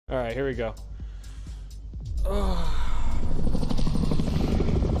All right, here we go.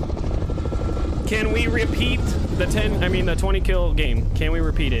 Can we repeat the 20 kill game? Can we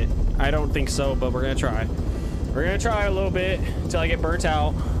repeat it? I don't think so, but we're gonna try. We're gonna try a little bit until I get burnt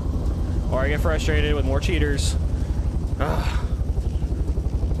out or I get frustrated with more cheaters. Ugh.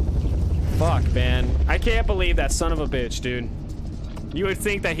 Fuck, man. I can't believe that son of a bitch, dude. You would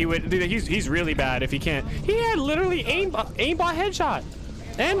think that he would, dude, he's really bad if he can't. He had literally aimbot headshot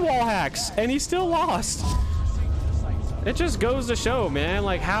and wall hacks and he still lost. It just goes to show, man,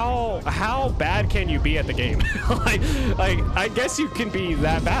 like how bad can you be at the game? like I guess you can be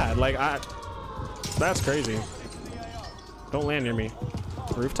that bad. Like that's crazy. Don't land near me.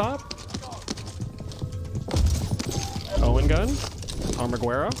 Rooftop? Owen gun?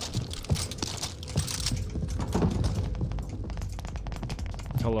 Armaguero?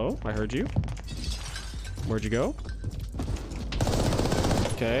 Hello? I heard you. Where'd you go?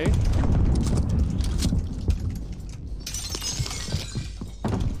 Okay.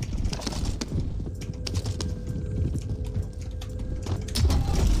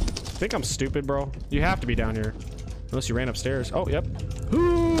 I think I'm stupid, bro. You have to be down here. Unless you ran upstairs. Oh, yep.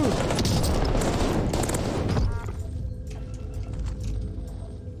 Ooh.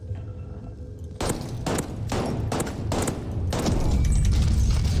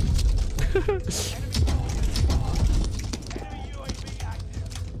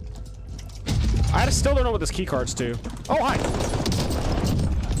 I still don't know what this key card's do. Oh, hi.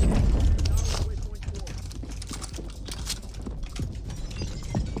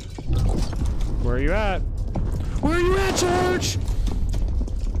 Where are you at? Where are you at, George?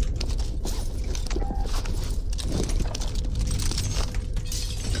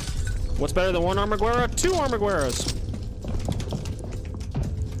 What's better than one Armaguero? Two Armagueros.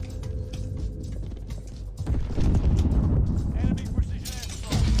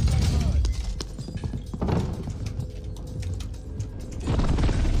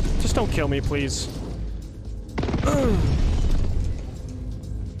 Just don't kill me, please. Ugh.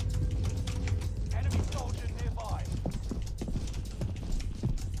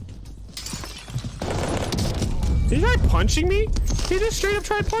 Did he try punching me? He just straight up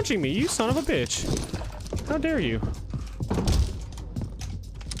tried punching me, you son of a bitch. How dare you?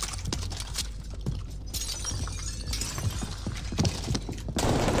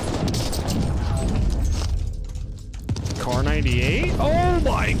 Car 98? Oh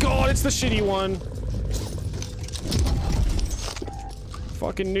my god, it's the shitty one.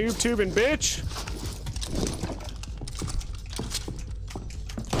 Fucking noob tubing, bitch.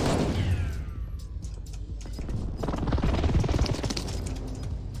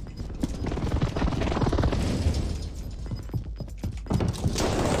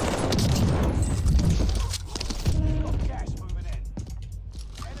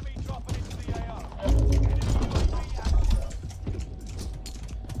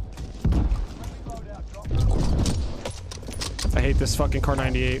 I hate this fucking car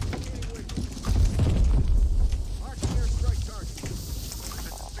 98.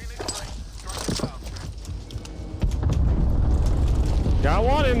 Got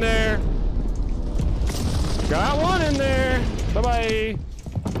one in there. Got one in there. Bye-bye.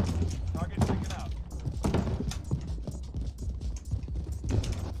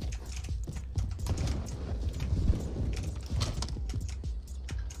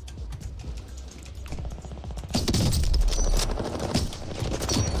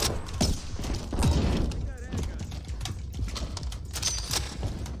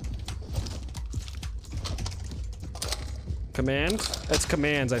 Command? That's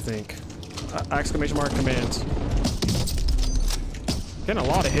commands, I think. Exclamation mark commands. Getting a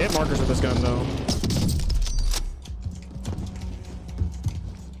lot of hit markers with this gun, though.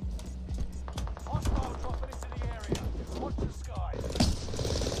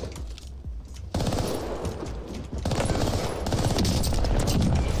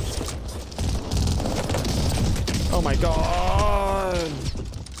 Oh my god!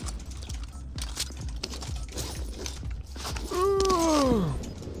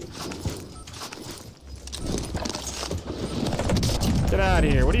 Get out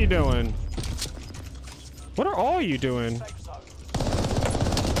of here. What are you doing? What are all you doing?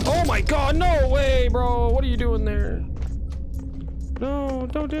 Oh my god, no way, bro. What are you doing there? No,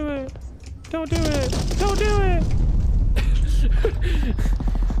 don't do it. Don't do it. Don't do it.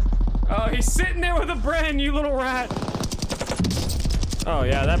 Oh, he's sitting there with a Bren, you little rat. Oh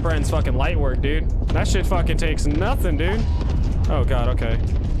yeah, that Bren's fucking light work, dude. That shit fucking takes nothing, dude. Oh god, okay.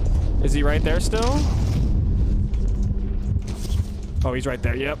 Is he right there still? Oh, he's right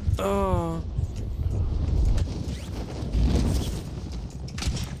there. Yep. Oh.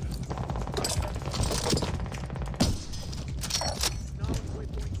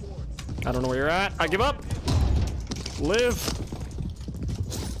 I don't know where you're at. I give up. Live.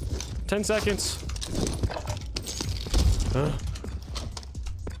 10 seconds.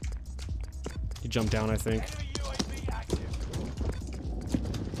 He jumped down, I think.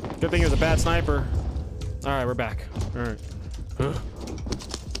 Good thing he was a bad sniper. All right, we're back. All right.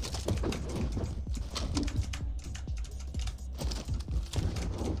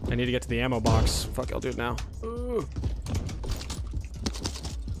 I need to get to the ammo box. Fuck, I'll do it now.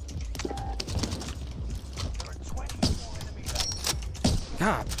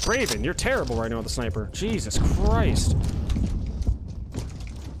 God, Braven, you're terrible right now with the sniper. Jesus Christ.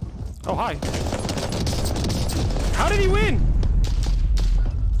 Oh, hi. How did he win?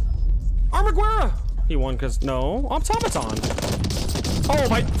 Armaguerra! He won because, no, automaton. Oh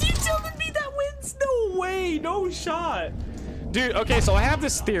my, you telling me that wins? No way, no shot. Dude, okay, so I have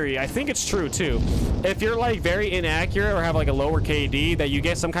this theory. I think it's true too. If you're like very inaccurate or have like a lower KD, that you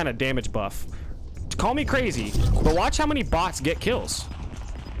get some kind of damage buff. Call me crazy, but watch how many bots get kills.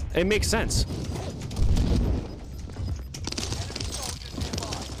 It makes sense.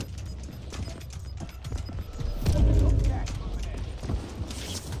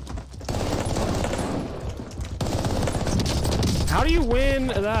 How do you win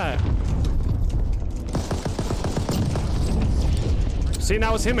that? See,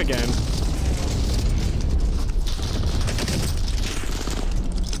 now it's him again.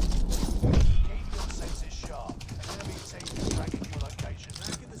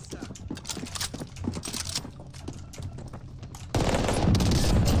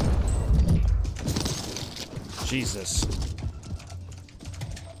 Jesus.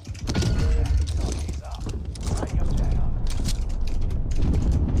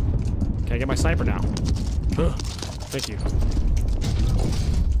 Can I get my sniper now? Thank you.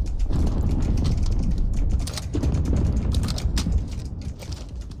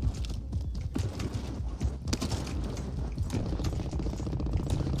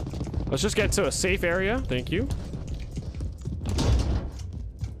 Let's just get to a safe area. Thank you.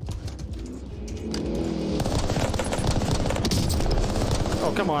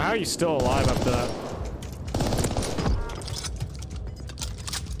 Oh, come on. How are you still alive after that?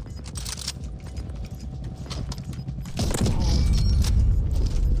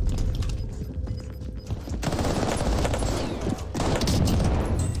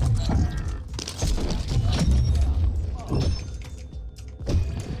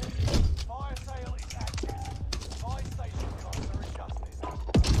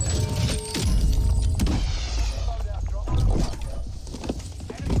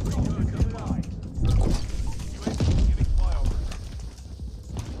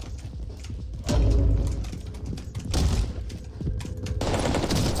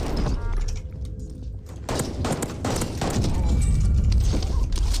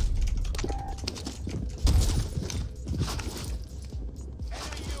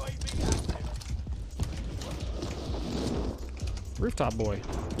 Rooftop boy.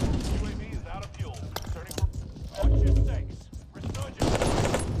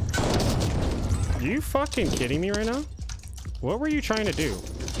 Are you fucking kidding me right now? What were you trying to do?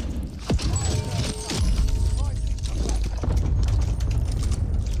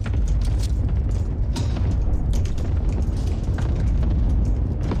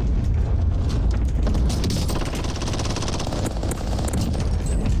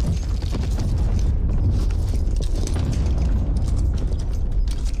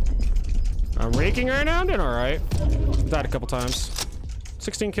 Raking right now, I'm doing all right. Died a couple times.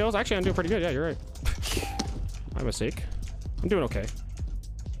 16 kills. Actually, I'm doing pretty good. Yeah, you're right. My mistake. I'm doing okay.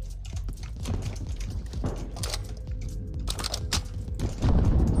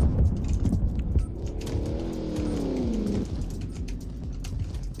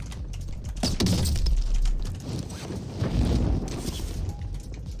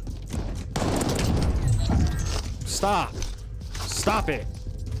 Stop. Stop it.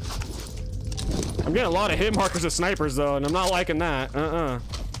 I'm getting a lot of hit markers of snipers though, and I'm not liking that.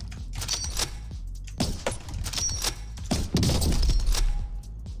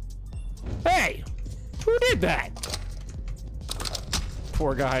 Hey! Who did that?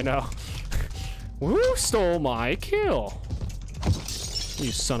 Poor guy now. Who stole my kill?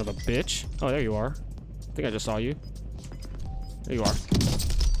 You son of a bitch. Oh, there you are. I think I just saw you. There you are.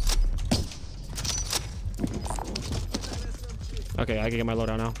 Okay, I can get my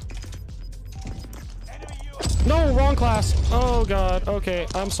loadout now. No, wrong class. Oh god. Okay,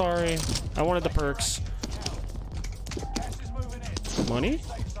 I'm sorry. I wanted the perks. Money?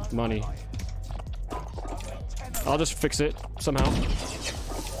 Money. I'll just fix it somehow.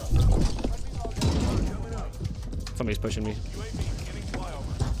 Somebody's pushing me.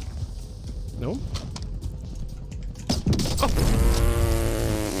 Nope.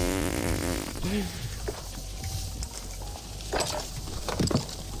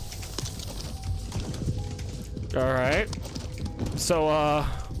 All right. So,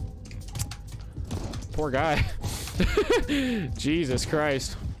 poor guy. Jesus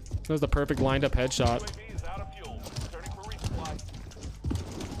Christ. That was the perfect lined up headshot.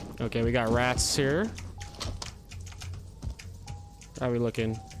 Okay, we got rats here. How are we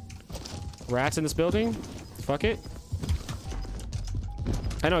looking? Rats in this building? Fuck it.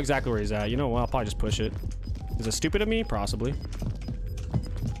 I know exactly where he's at. You know what? I'll probably just push it. Is it stupid of me? Possibly.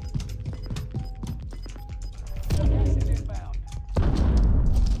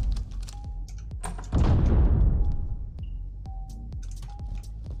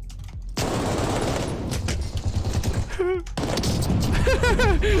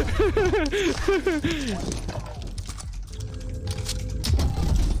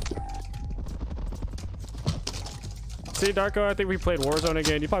 See, Darko, I think we played Warzone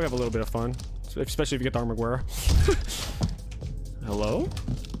again. You probably have a little bit of fun, especially if you get the armor wearer. Hello?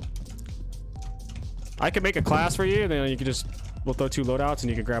 I could make a class for you, and then you can just, we'll throw 2 loadouts,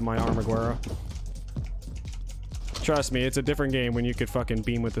 and you can grab my armor wearer. Trust me, it's a different game when you could fucking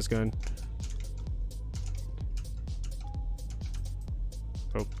beam with this gun.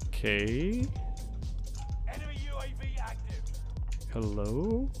 Okay. Enemy UAV active.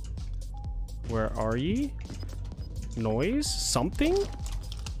 Hello? Where are ye? Noise? Something?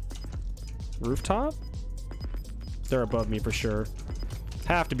 Rooftop? They're above me for sure.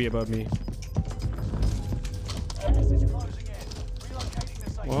 Have to be above me.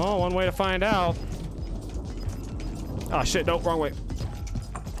 Well, one way to find out. Oh shit, nope, wrong way.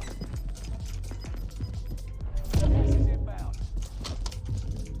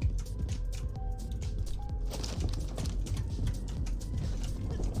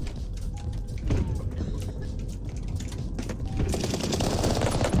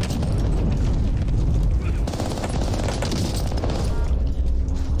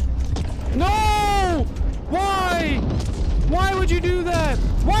 No! Why? Why would you do that?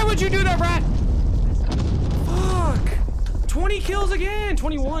 Why would you do that, rat? Fuck. 20 kills again.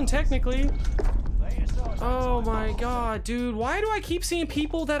 21 technically. Oh my god, dude. Why do I keep seeing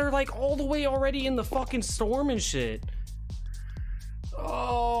people that are like all the way already in the fucking storm and shit?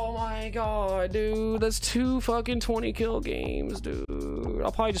 Oh my god, dude. That's 2 fucking 20 kill games, dude.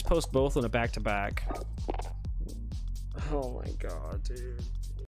 I'll probably just post both on a back-to-back. Oh my god, dude.